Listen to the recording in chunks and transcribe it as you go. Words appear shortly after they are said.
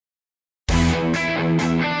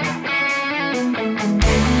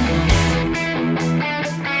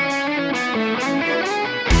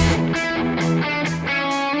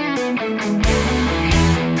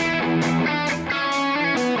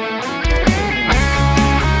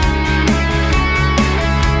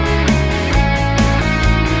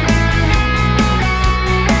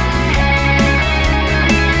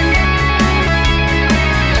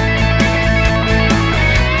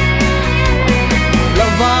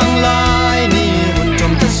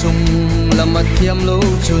sung lama thiam lo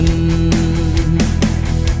chun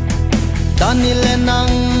tani le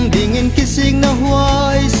nang dingin kising na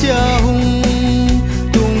huai sia hung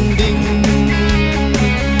tung ding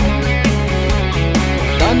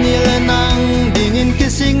tani le nang dingin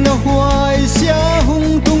kising na huai sia hung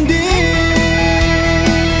tung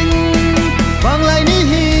ding Vânglai ni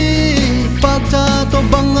hi pakta to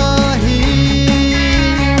banga hi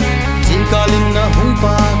chin kaling na hung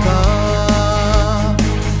pa ka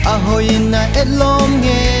ahoy na etlom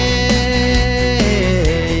nge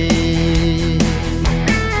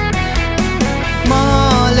ma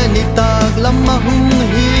le ni tag lam ma hung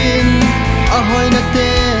hin ahoy na te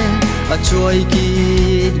a chuai ki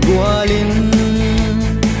gwalin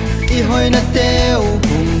I hoy na teo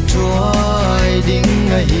hung chuai ding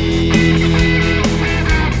a hi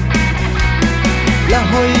la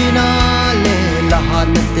hoy na le la han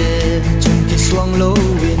na te chung ki suang lo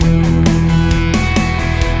win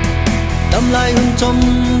Tâm lai hun chom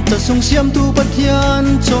ta sung siam tu pathian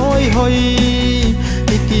choi hoi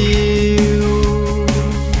I kiu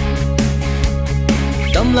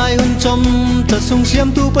Tâm lai hun chom ta sung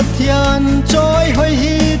siam tu pathian choi hoi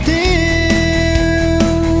hi tiu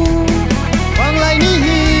Vânglai ni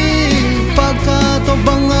hi pakta to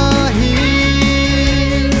banga hi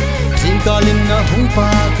sin kalin na hung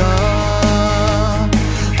pa ka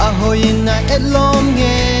ahoy na etlom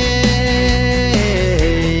nge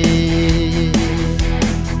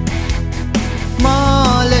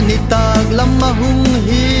ni tag lam ma hung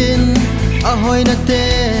hin ahoy na te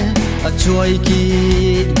a chuai ki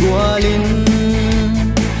gwalin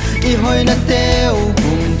I hoy na teo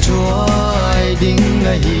hung chuai ding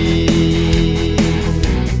a hi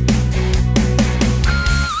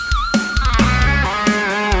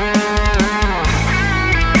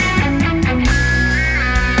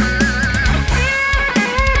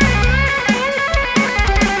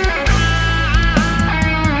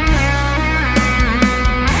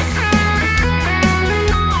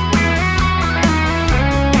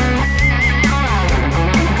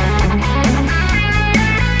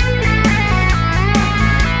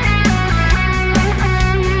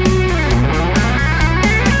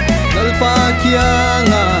kia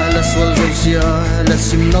nga la sual zo sia la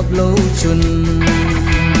sim nop lo chun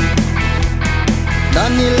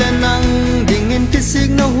dani le nang dingin kisig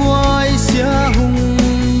na huai sia hung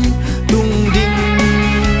tung ding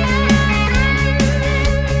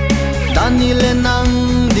dani le nang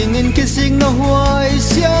dingin kisig na huai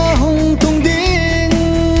sia hung tung ding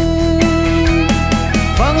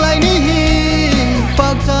Vânglai ni hi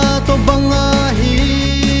pakta to banga hi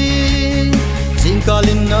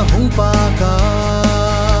kalin na hung pa ka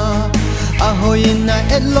ahoy na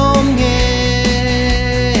etlom nge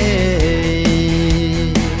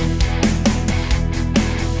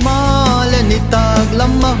ma le ni tag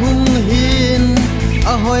lam ma hung hin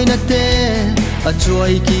ahoy na te a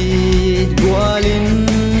chuai ki gwalin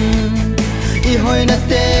I hoy na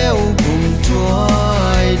teo hung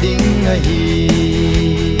chuai ding a hi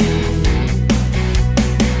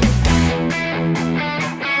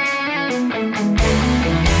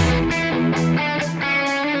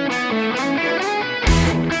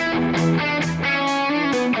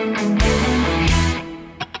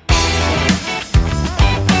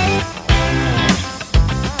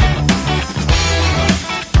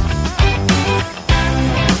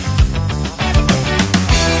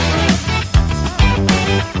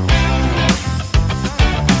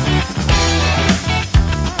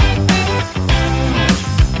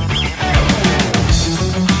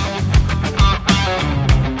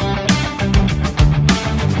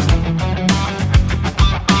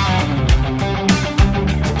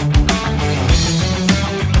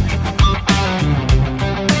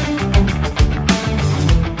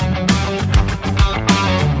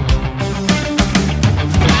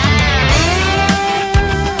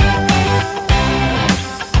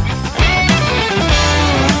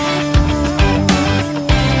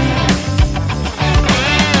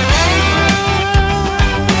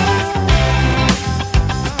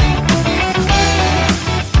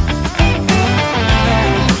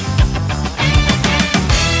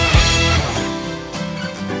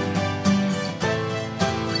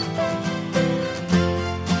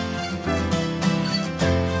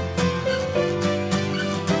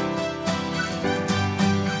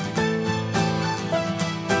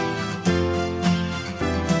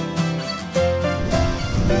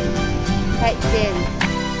plze